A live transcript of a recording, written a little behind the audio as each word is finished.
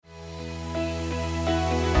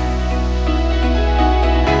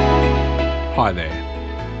Hi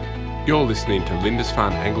there. You're listening to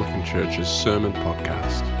Lindisfarne Anglican Church's Sermon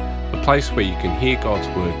Podcast, the place where you can hear God's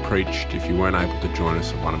Word preached if you weren't able to join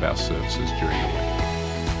us at one of our services during the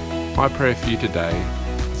week. My prayer for you today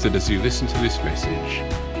is that as you listen to this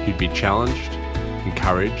message, you'd be challenged,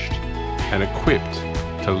 encouraged, and equipped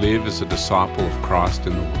to live as a disciple of Christ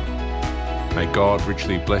in the world. May God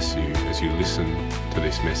richly bless you as you listen to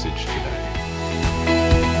this message today.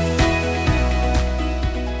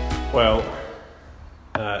 Well,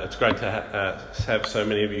 it's great to have so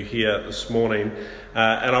many of you here this morning.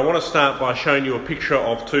 And I want to start by showing you a picture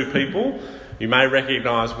of two people. You may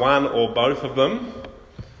recognise one or both of them.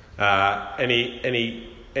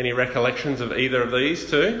 Any recollections of either of these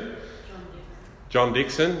two? John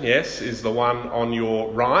Dixon, yes, is the one on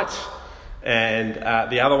your right. And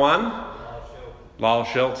the other one? Lyle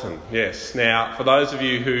Shelton, yes. Now, for those of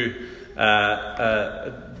you who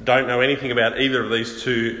don't know anything about either of these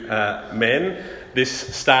two men,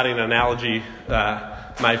 this starting analogy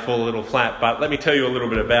may fall a little flat, but let me tell you a little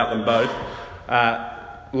bit about them both.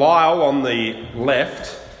 Lyle on the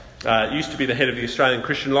left used to be the head of the Australian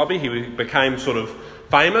Christian Lobby. He became sort of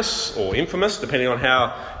famous or infamous, depending on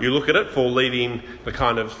how you look at it, for leading the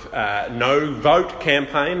kind of no vote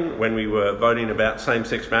campaign when we were voting about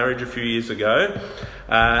same-sex marriage a few years ago.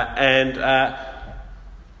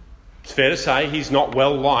 It's fair to say he's not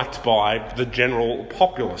well liked by the general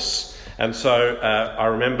populace. And so I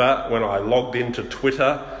remember when I logged into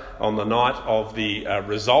Twitter on the night of the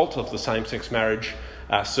result of the same-sex marriage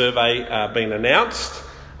survey being announced,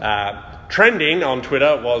 trending on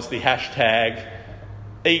Twitter was the hashtag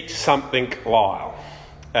Eat Something Lyle.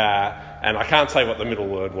 And I can't say what the middle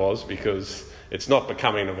word was because it's not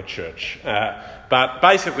becoming of a church. But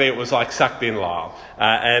basically it was like sucked in Lyle.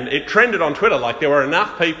 And it trended on Twitter. Like there were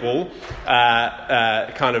enough people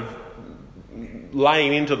kind of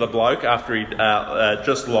laying into the bloke after he'd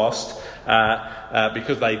just lost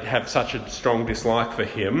because they have such a strong dislike for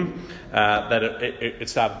him that it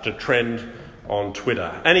started to trend on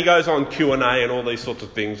Twitter. And he goes on Q&A and all these sorts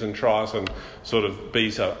of things and tries and sort of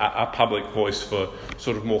be a public voice for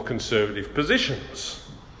sort of more conservative positions.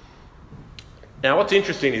 Now what's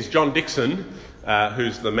interesting is John Dixon,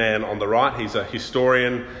 who's the man on the right. He's a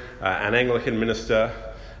historian, an Anglican minister,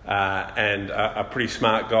 and a pretty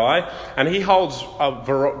smart guy. And he holds a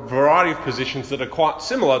variety of positions that are quite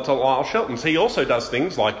similar to Lyle Shelton's. He also does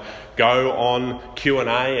things like go on Q&A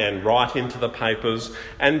and write into the papers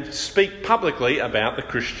and speak publicly about the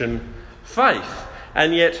Christian faith.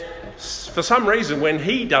 And yet, for some reason, when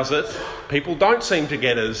he does it, people don't seem to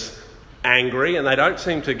get as angry and they don't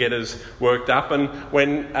seem to get as worked up. And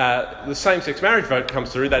when the same-sex marriage vote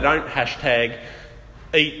comes through, they don't hashtag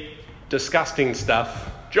eat disgusting stuff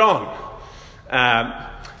John.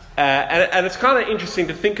 And it's kind of interesting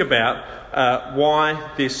to think about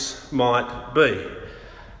why this might be.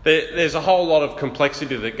 There's a whole lot of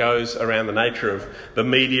complexity that goes around the nature of the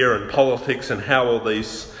media and politics and how all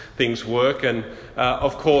these things work. And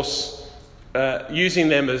of course, I'm using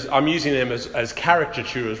them as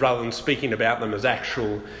caricatures rather than speaking about them as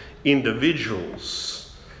actual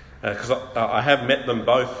individuals. Because I have met them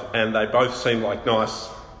both, and they both seem like nice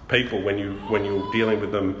people when you're dealing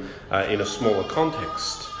with them in a smaller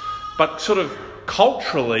context. But sort of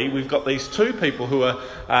culturally, we've got these two people who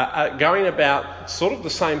are going about sort of the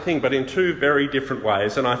same thing, but in two very different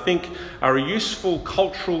ways, and I think are a useful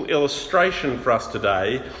cultural illustration for us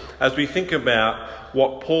today as we think about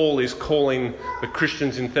what Paul is calling the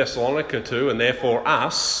Christians in Thessalonica to, and therefore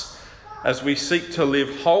us, as we seek to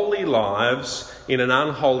live holy lives in an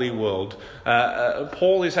unholy world.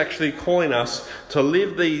 Paul is actually calling us to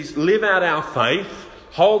live out our faith,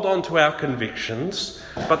 hold on to our convictions,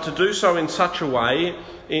 but to do so in such a way,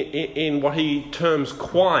 in what he terms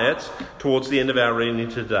quiet, towards the end of our reading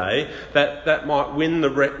today, that might win the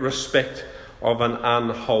respect of an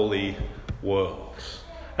unholy world.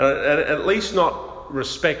 And at least not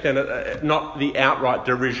respect and not the outright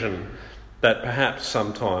derision that perhaps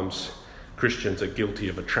sometimes Christians are guilty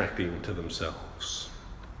of attracting to themselves.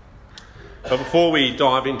 But before we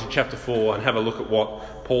dive into chapter 4 and have a look at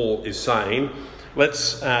what Paul is saying,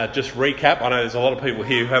 let's just recap. I know there's a lot of people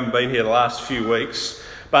here who haven't been here the last few weeks,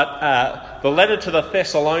 but the letter to the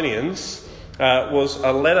Thessalonians was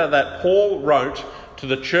a letter that Paul wrote to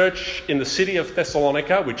the church in the city of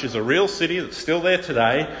Thessalonica, which is a real city that's still there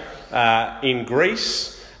today, in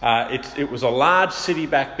Greece. It was a large city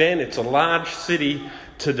back then. It's a large city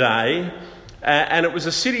today. And it was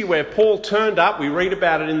a city where Paul turned up. We read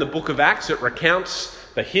about it in the book of Acts. It recounts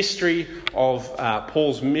the history of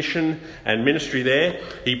Paul's mission and ministry there.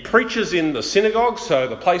 He preaches in the synagogue, so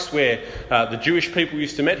the place where the Jewish people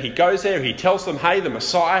used to meet. He goes there, he tells them, hey, the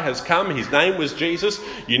Messiah has come, his name was Jesus,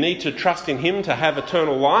 you need to trust in him to have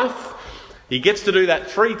eternal life. He gets to do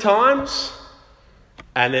that 3 times,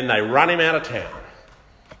 and then they run him out of town.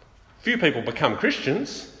 Few people become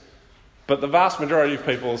Christians, but the vast majority of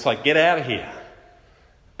people is like, get out of here.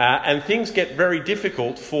 And things get very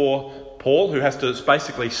difficult for Paul, who has to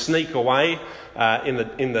basically sneak away in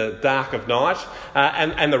the dark of night.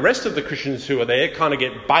 And the rest of the Christians who are there kind of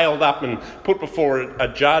get bailed up and put before a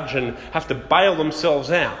judge and have to bail themselves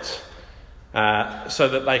out so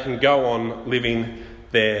that they can go on living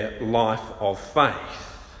their life of faith.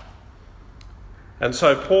 And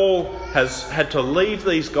so Paul has had to leave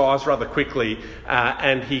these guys rather quickly,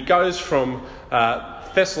 and he goes from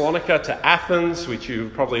Thessalonica to Athens, which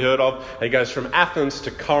you've probably heard of. He goes from Athens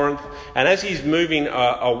to Corinth, and as he's moving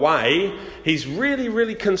away, he's really,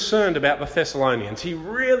 really concerned about the Thessalonians. He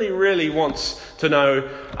really, really wants to know,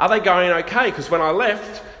 are they going okay? Because when I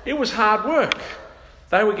left, it was hard work.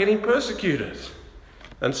 They were getting persecuted.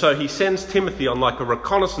 And so he sends Timothy on like a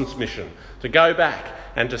reconnaissance mission to go back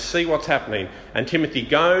and to see what's happening. And Timothy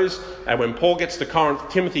goes, and when Paul gets to Corinth,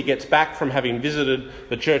 Timothy gets back from having visited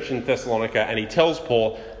the church in Thessalonica, and he tells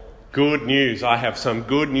Paul, good news, I have some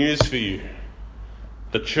good news for you.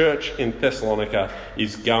 The church in Thessalonica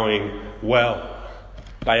is going well.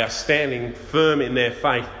 They are standing firm in their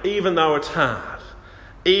faith, even though it's hard,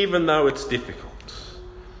 even though it's difficult.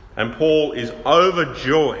 And Paul is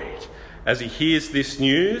overjoyed as he hears this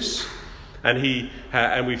news, and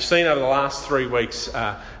we've seen over the last 3 weeks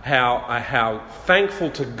how thankful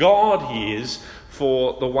to God he is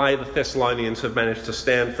for the way the Thessalonians have managed to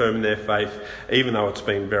stand firm in their faith, even though it's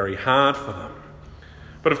been very hard for them.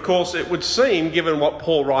 But of course, it would seem, given what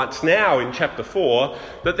Paul writes now in chapter 4,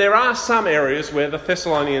 that there are some areas where the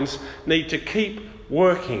Thessalonians need to keep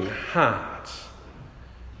working hard.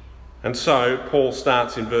 And so Paul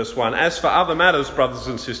starts in verse 1. As for other matters, brothers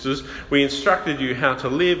and sisters, we instructed you how to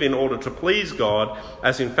live in order to please God,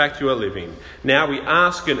 as in fact you are living. Now we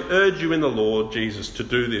ask and urge you in the Lord Jesus to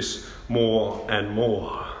do this more and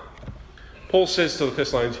more. Paul says to the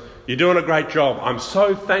Thessalonians, you're doing a great job. I'm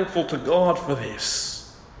so thankful to God for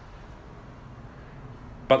this.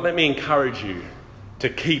 But let me encourage you to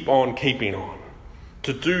keep on keeping on,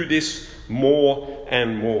 to do this more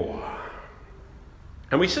and more.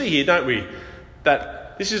 And we see here, don't we,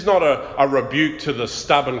 that this is not a rebuke to the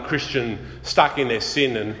stubborn Christian stuck in their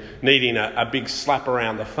sin and needing a big slap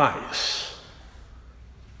around the face.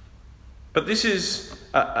 But this is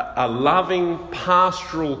a loving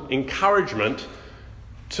pastoral encouragement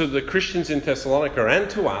to the Christians in Thessalonica and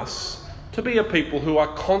to us to be a people who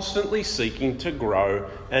are constantly seeking to grow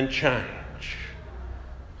and change.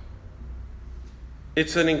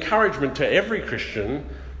 It's an encouragement to every Christian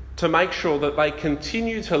to make sure that they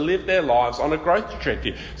continue to live their lives on a growth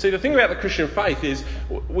trajectory. See, the thing about the Christian faith is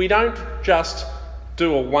we don't just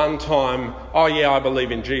do a one-time, oh yeah, I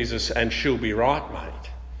believe in Jesus and she'll be right,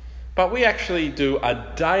 mate. But we actually do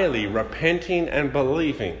a daily repenting and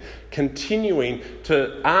believing, continuing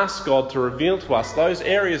to ask God to reveal to us those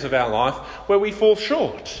areas of our life where we fall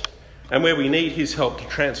short and where we need his help to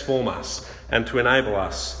transform us and to enable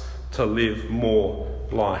us to live more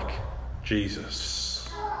like Jesus.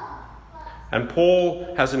 And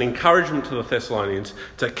Paul has an encouragement to the Thessalonians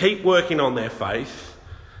to keep working on their faith,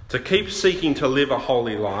 to keep seeking to live a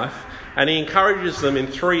holy life, and he encourages them in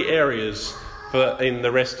 3 areas in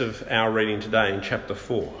the rest of our reading today in chapter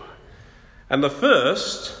 4. And the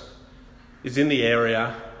first is in the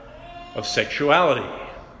area of sexuality,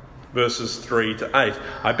 verses 3 to 8.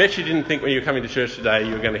 I bet you didn't think when you were coming to church today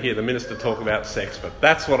you were going to hear the minister talk about sex, but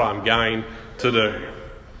that's what I'm going to do.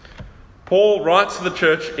 Paul writes to the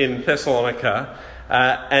church in Thessalonica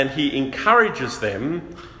and he encourages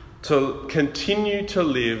them to continue to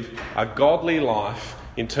live a godly life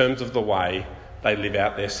in terms of the way they live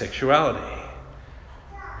out their sexuality.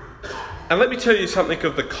 And let me tell you something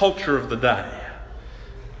of the culture of the day.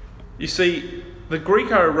 You see, the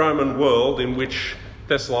Greco-Roman world in which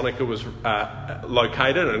Thessalonica was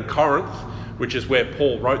located, and Corinth, which is where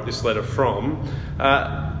Paul wrote this letter from,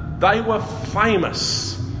 they were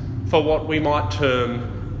famous for what we might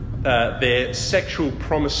term their sexual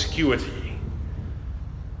promiscuity.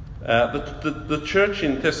 The church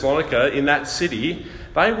in Thessalonica, in that city,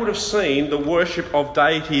 they would have seen the worship of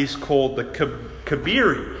deities called the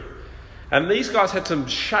Kabiri. And these guys had some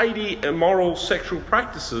shady, immoral sexual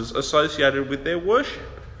practices associated with their worship.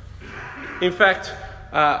 In fact,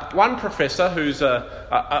 one professor who's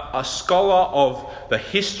a scholar of the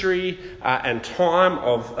history and time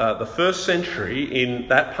of the first century in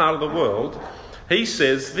that part of the world, he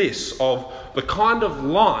says this of the kind of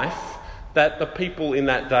life that the people in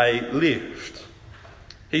that day lived.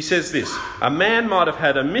 He says this: a man might have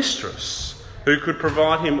had a mistress who could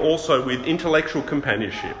provide him also with intellectual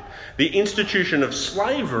companionship. The institution of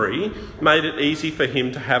slavery made it easy for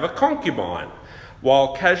him to have a concubine,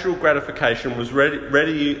 while casual gratification was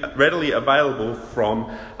readily available from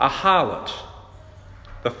a harlot.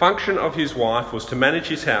 The function of his wife was to manage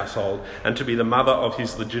his household and to be the mother of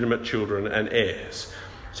his legitimate children and heirs.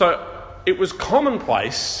 So it was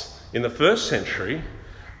commonplace in the first century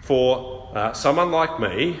for someone like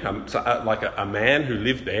me, like a man who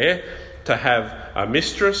lived there, to have a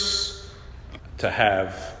mistress, to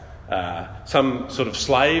have some sort of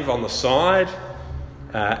slave on the side,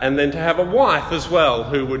 and then to have a wife as well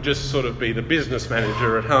who would just sort of be the business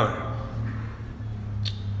manager at home.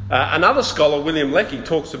 Another scholar, William Lecky,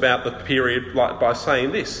 talks about the period by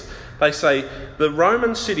saying this. They say, the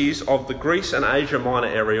Roman cities of the Greece and Asia Minor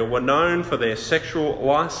area were known for their sexual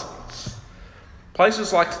licence.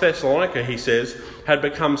 Places like Thessalonica, he says, had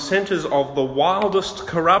become centres of the wildest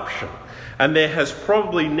corruption, and there has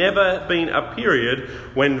probably never been a period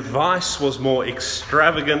when vice was more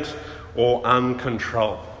extravagant or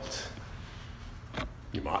uncontrolled.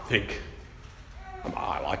 You might think,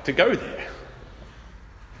 I like to go there.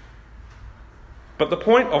 But the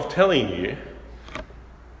point of telling you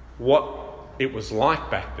what it was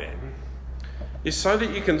like back then is so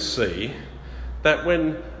that you can see that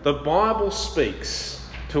when the Bible speaks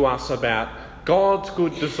to us about God's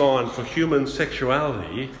good design for human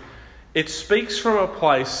sexuality, it speaks from a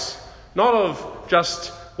place not of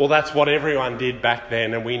just, well, that's what everyone did back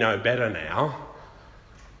then and we know better now,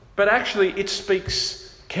 but actually it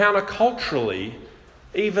speaks counterculturally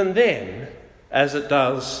even then as it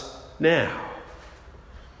does now.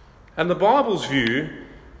 And the Bible's view,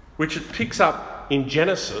 which it picks up in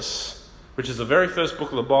Genesis, which is the very first book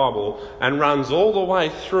of the Bible, and runs all the way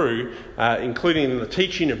through, including in the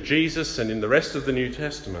teaching of Jesus and in the rest of the New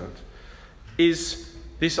Testament, is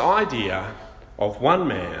this idea of one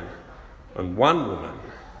man and one woman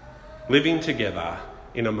living together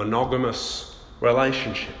in a monogamous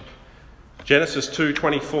relationship. Genesis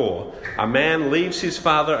 2:24, a man leaves his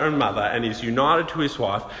father and mother and is united to his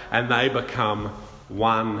wife, and they become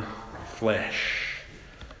one flesh.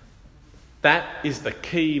 That is the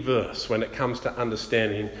key verse when it comes to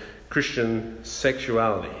understanding Christian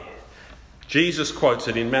sexuality. Jesus quotes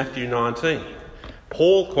it in Matthew 19.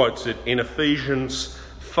 Paul quotes it in Ephesians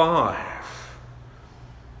 5.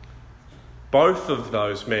 Both of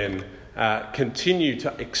those men continue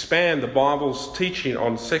to expand the Bible's teaching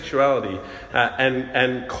on sexuality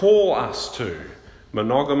and call us to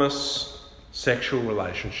monogamous sexual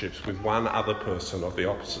relationships with one other person of the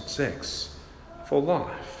opposite sex for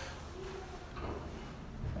life.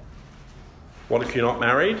 What if you're not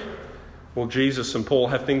married? Well, Jesus and Paul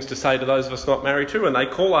have things to say to those of us not married too, and they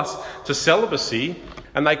call us to celibacy,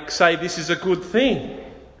 and they say this is a good thing.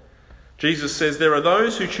 Jesus says there are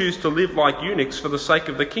those who choose to live like eunuchs for the sake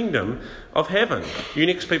of the kingdom of heaven.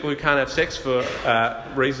 Eunuchs, people who can't have sex for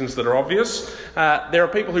reasons that are obvious. There are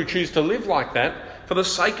people who choose to live like that for the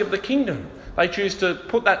sake of the kingdom. They choose to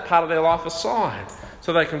put that part of their life aside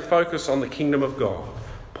so they can focus on the kingdom of God.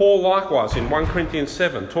 Paul likewise in 1 Corinthians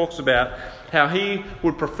 7 talks about how he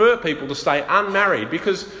would prefer people to stay unmarried,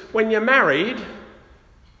 because when you're married,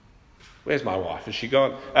 where's my wife? Has she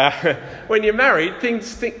gone? When you're married,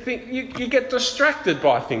 you get distracted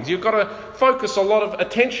by things. You've got to focus a lot of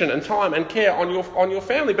attention and time and care on your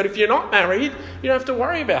family. But if you're not married, you don't have to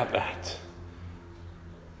worry about that.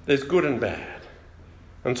 There's good and bad.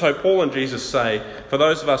 And so Paul and Jesus say, for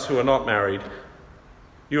those of us who are not married,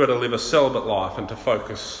 you are to live a celibate life and to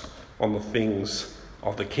focus on the things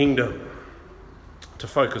of the kingdom. To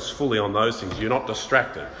focus fully on those things. You're not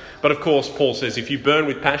distracted. But of course, Paul says, if you burn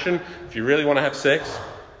with passion, if you really want to have sex,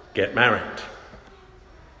 get married.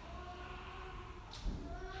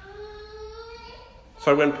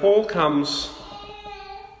 So when Paul comes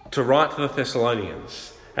to write to the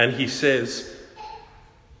Thessalonians, and he says,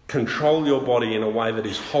 control your body in a way that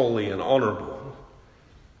is holy and honourable,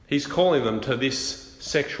 he's calling them to this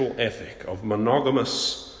sexual ethic of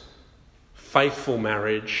monogamous, faithful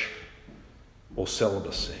marriage or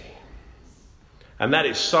celibacy. And that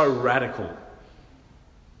is so radical,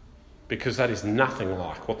 because that is nothing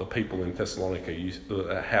like what the people in Thessalonica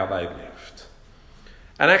how they lived.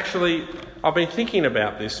 And actually, I've been thinking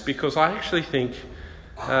about this because I actually think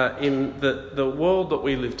in the world that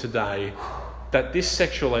we live today, that this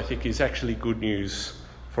sexual ethic is actually good news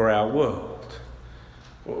for our world.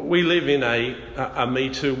 We live in a Me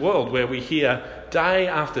Too world where we hear day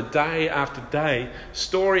after day after day,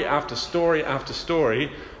 story after story after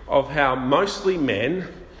story of how mostly men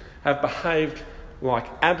have behaved like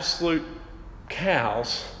absolute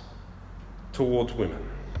cows towards women.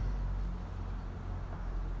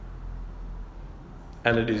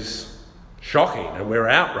 And it is shocking, and we're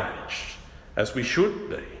outraged, as we should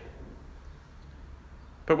be.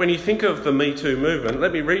 But when you think of the Me Too movement,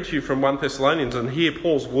 let me read to you from 1 Thessalonians and hear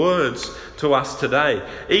Paul's words to us today.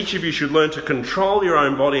 Each of you should learn to control your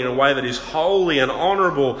own body in a way that is holy and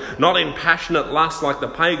honourable, not in passionate lust like the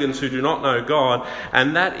pagans who do not know God.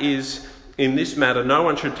 And that is, in this matter, no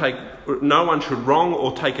one should wrong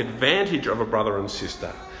or take advantage of a brother and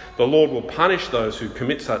sister. The Lord will punish those who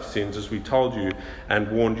commit such sins, as we told you and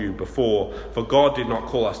warned you before. For God did not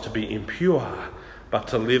call us to be impure, but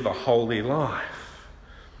to live a holy life.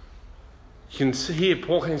 You can see here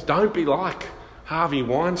Paul says, don't be like Harvey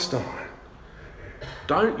Weinstein.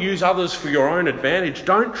 Don't use others for your own advantage.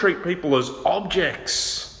 Don't treat people as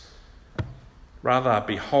objects. Rather,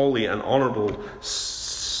 be holy and honourable.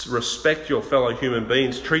 Respect your fellow human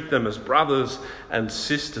beings. Treat them as brothers and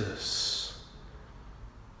sisters.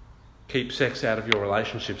 Keep sex out of your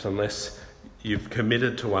relationships unless you've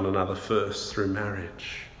committed to one another first through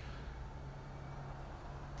marriage.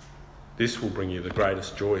 This will bring you the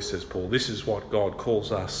greatest joy, says Paul. This is what God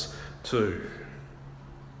calls us to.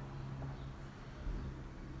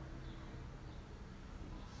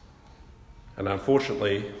 And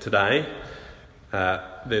unfortunately, today,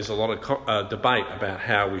 there's a lot of debate about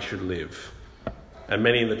how we should live. And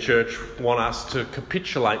many in the church want us to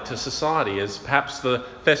capitulate to society, as perhaps the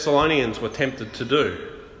Thessalonians were tempted to do.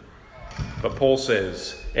 But Paul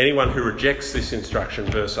says, anyone who rejects this instruction,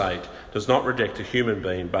 verse 8, does not reject a human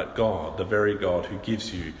being, but God, the very God who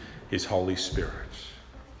gives you his Holy Spirit.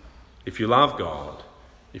 If you love God,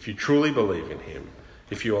 if you truly believe in him,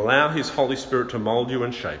 if you allow his Holy Spirit to mould you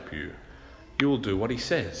and shape you, you will do what he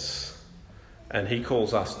says. And he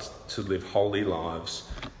calls us to live holy lives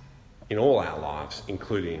in all our lives,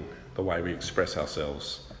 including the way we express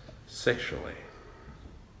ourselves sexually.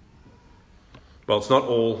 Well, it's not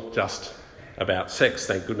all just about sex,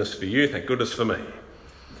 thank goodness for you, thank goodness for me.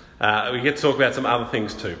 We get to talk about some other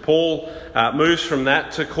things too. Paul moves from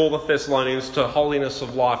that to call the Thessalonians to holiness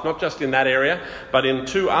of life, not just in that area, but in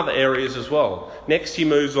two other areas as well. Next he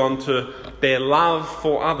moves on to their love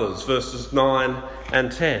for others, verses 9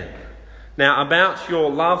 and 10. Now, about your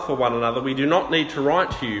love for one another, we do not need to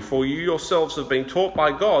write to you, for you yourselves have been taught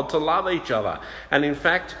by God to love each other. And in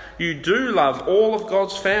fact, you do love all of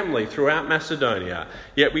God's family throughout Macedonia.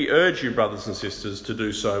 Yet we urge you, brothers and sisters, to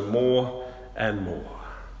do so more and more.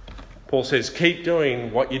 Paul says, keep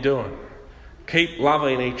doing what you're doing. Keep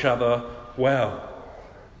loving each other well.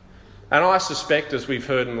 And I suspect, as we've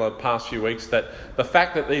heard in the past few weeks, that the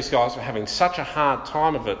fact that these guys were having such a hard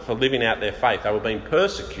time of it for living out their faith, they were being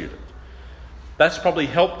persecuted, that's probably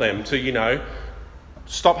helped them to,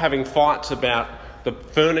 stop having fights about the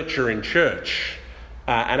furniture in church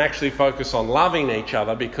and actually focus on loving each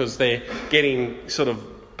other, because they're getting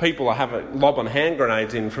people are lobbing hand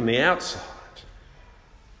grenades in from the outside.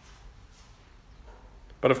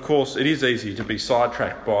 But of course, it is easy to be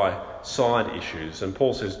sidetracked by side issues, and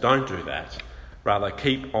Paul says don't do that. Rather,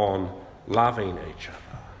 keep on loving each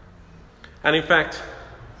other. And in fact,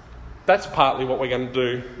 that's partly what we're going to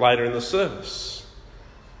do later in the service.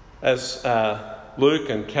 As Luke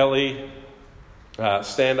and Kelly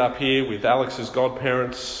stand up here with Alex's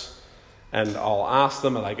godparents, and I'll ask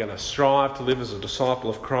them, are they going to strive to live as a disciple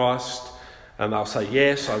of Christ? And they'll say,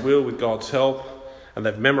 yes, I will, with God's help. And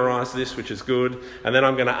they've memorised this, which is good. And then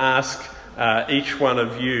I'm going to ask each one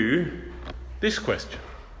of you this question.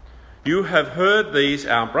 You have heard these,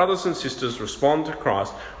 our brothers and sisters, respond to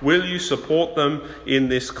Christ. Will you support them in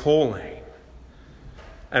this calling?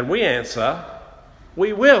 And we answer,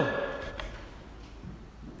 we will.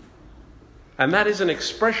 And that is an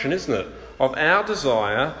expression, isn't it, of our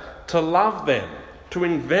desire to love them, to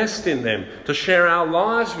invest in them, to share our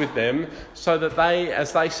lives with them, so that they,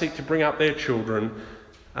 as they seek to bring up their children,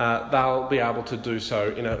 they'll be able to do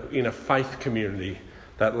so in a faith community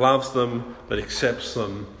that loves them, that accepts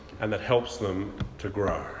them, and that helps them to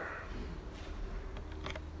grow.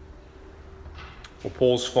 Well,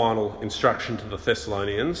 Paul's final instruction to the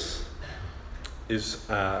Thessalonians is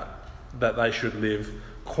that they should live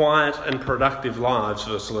quiet and productive lives,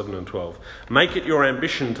 verse 11 and 12. Make it your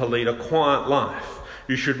ambition to lead a quiet life.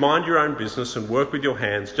 You should mind your own business and work with your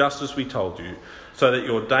hands, just as we told you, so that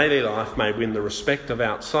your daily life may win the respect of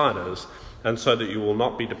outsiders, and so that you will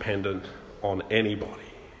not be dependent on anybody.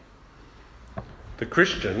 The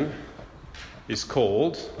Christian is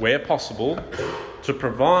called, where possible, to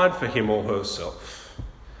provide for him or herself,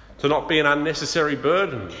 to not be an unnecessary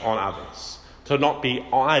burden on others, to not be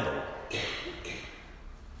idle.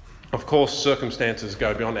 Of course, circumstances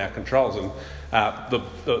go beyond our controls, and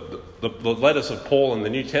the letters of Paul in the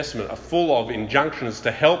New Testament are full of injunctions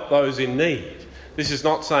to help those in need. This is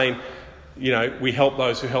not saying, we help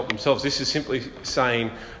those who help themselves. This is simply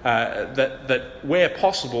saying that where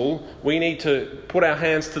possible, we need to put our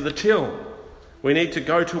hands to the till. We need to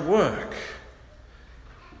go to work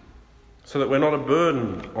so that we're not a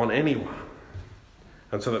burden on anyone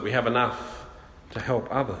and so that we have enough to help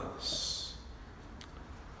others.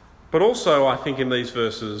 But also, I think in these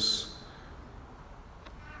verses,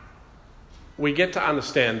 we get to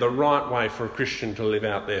understand the right way for a Christian to live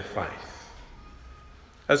out their faith.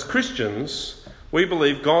 As Christians, we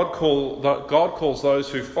believe God calls those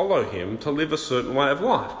who follow him to live a certain way of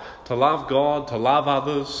life, to love God, to love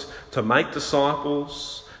others, to make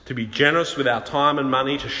disciples, to be generous with our time and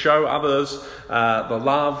money, to show others the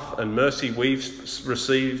love and mercy we've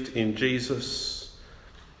received in Jesus,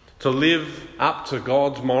 to live up to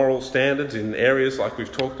God's moral standards in areas like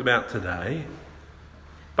we've talked about today.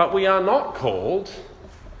 But we are not called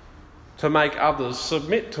to make others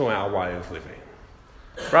submit to our way of living.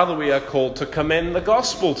 Rather, we are called to commend the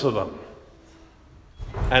gospel to them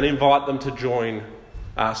and invite them to join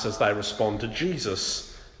us as they respond to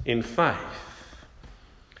Jesus in faith.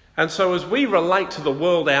 And so as we relate to the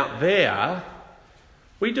world out there,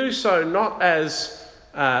 we do so not as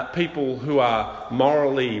people who are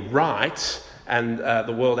morally right and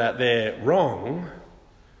the world out there wrong.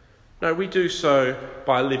 No, we do so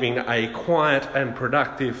by living a quiet and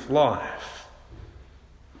productive life.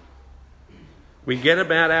 We get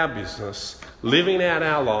about our business, living out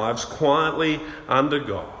our lives quietly under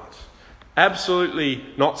God, absolutely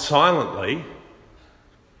not silently,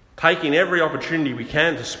 taking every opportunity we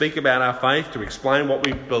can to speak about our faith, to explain what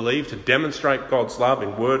we believe, to demonstrate God's love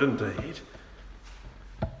in word and deed,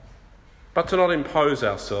 but to not impose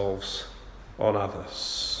ourselves on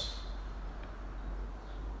others.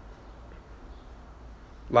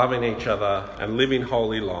 Loving each other and living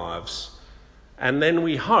holy lives. And then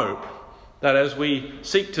we hope that as we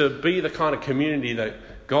seek to be the kind of community that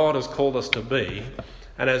God has called us to be,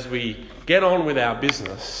 and as we get on with our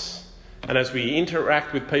business, and as we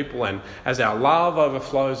interact with people, and as our love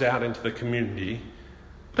overflows out into the community,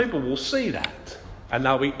 people will see that, and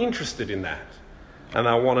they'll be interested in that, and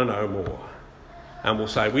they'll want to know more. And we'll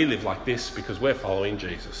say, we live like this because we're following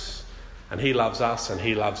Jesus, and he loves us and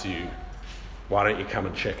he loves you. Why don't you come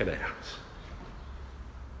and check it out?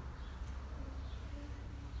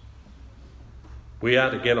 We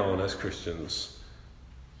are to get on as Christians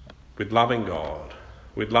with loving God,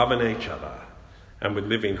 with loving each other, and with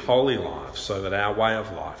living holy lives so that our way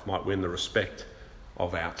of life might win the respect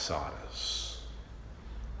of outsiders.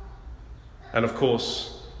 And of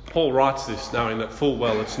course, Paul writes this knowing that full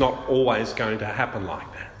well it's not always going to happen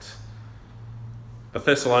like that. The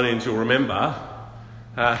Thessalonians, you'll remember,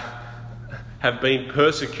 have been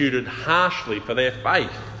persecuted harshly for their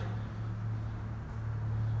faith.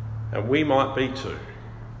 And we might be too.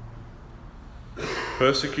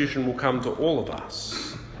 Persecution will come to all of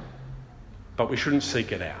us, but we shouldn't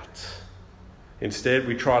seek it out. Instead,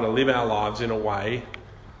 we try to live our lives in a way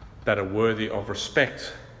that are worthy of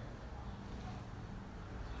respect,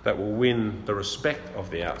 that will win the respect of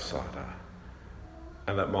the outsider,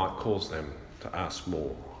 and that might cause them to ask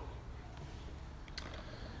more.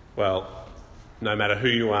 Well, no matter who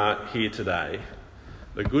you are here today,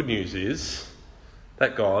 the good news is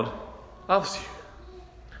that God loves you,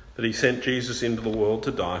 that he sent Jesus into the world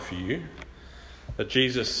to die for you, that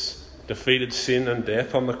Jesus defeated sin and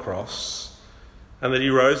death on the cross, and that he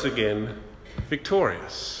rose again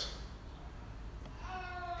victorious.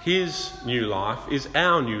 His new life is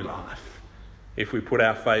our new life if we put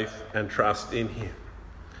our faith and trust in him.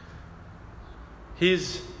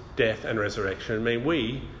 His death and resurrection mean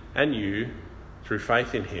we and you, through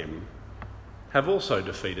faith in him, have also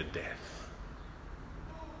defeated death.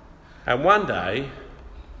 And one day,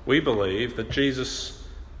 we believe that Jesus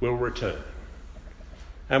will return.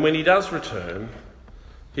 And when he does return,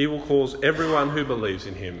 he will cause everyone who believes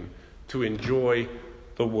in him to enjoy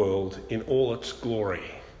the world in all its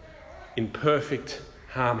glory, in perfect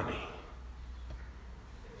harmony.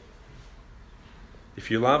 If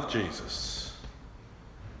you love Jesus,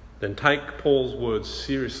 then take Paul's words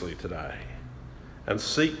seriously today and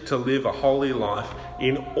seek to live a holy life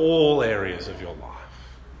in all areas of your life,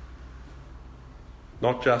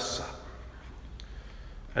 not just some.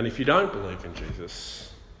 And if you don't believe in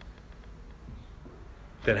Jesus,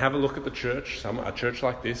 then have a look at the church, a church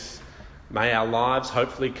like this. May our lives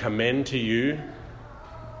hopefully commend to you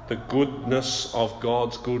the goodness of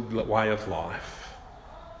God's good way of life.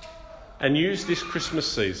 And use this Christmas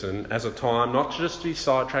season as a time not just to be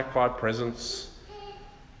sidetracked by presents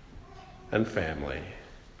and family,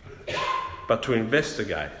 but to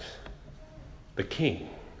investigate the King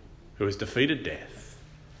who has defeated death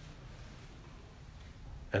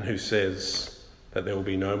and who says that there will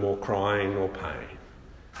be no more crying or pain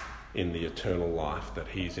in the eternal life that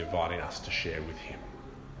he is inviting us to share with him.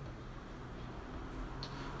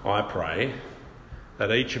 I pray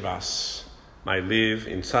that each of us may live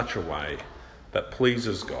in such a way that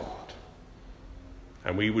pleases God.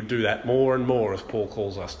 And we would do that more and more as Paul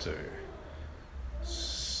calls us to,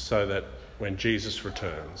 so that when Jesus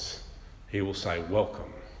returns, he will say,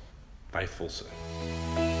 "Welcome, faithful servant."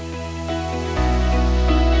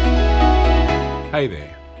 Hey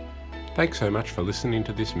there. Thanks so much for listening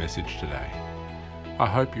to this message today. I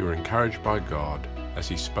hope you were encouraged by God as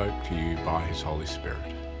he spoke to you by his Holy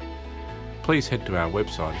Spirit. Please head to our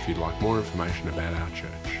website if you'd like more information about our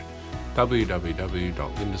church,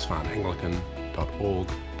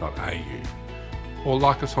 www.lindisfarneanglican.org.au, or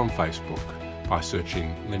like us on Facebook by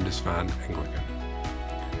searching Lindisfarne Anglican.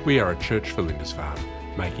 We are a church for Lindisfarne,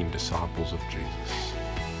 making disciples of Jesus.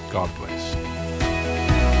 God bless.